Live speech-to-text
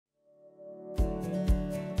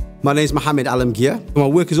My name is Mohammed Alamgir. My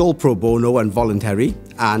work is all pro bono and voluntary,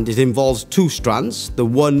 and it involves two strands. The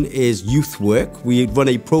one is youth work. We run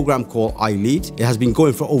a program called I Lead. It has been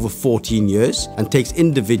going for over 14 years and takes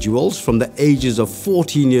individuals from the ages of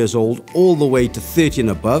 14 years old all the way to 30 and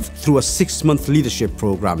above through a 6-month leadership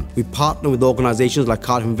program. We partner with organisations like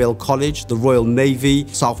Cardiff Vale College, the Royal Navy,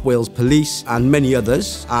 South Wales Police and many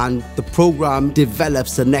others, and the program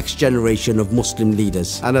develops the next generation of Muslim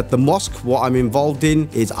leaders. And at the mosque, what I'm involved in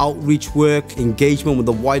is outreach work, engagement with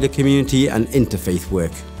the wider community and interfaith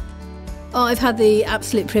work. I've had the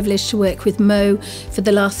absolute privilege to work with Mo for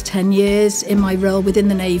the last 10 years in my role within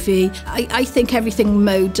the Navy. I think everything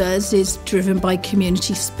Mo does is driven by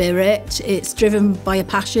community spirit. It's driven by a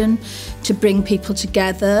passion to bring people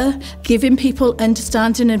together, giving people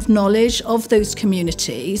understanding and knowledge of those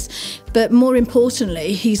communities. But more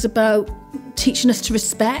importantly, he's about teaching us to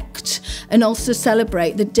respect and also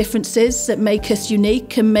celebrate the differences that make us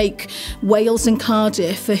unique and make Wales and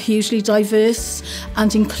Cardiff a hugely diverse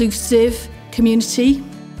and inclusive community.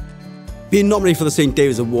 Being nominated for the St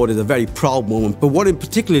David's Award is a very proud moment, but what it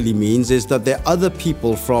particularly means is that there are other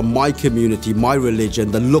people from my community, my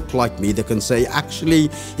religion, that look like me, that can say, actually,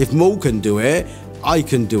 if Mo can do it, I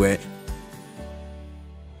can do it.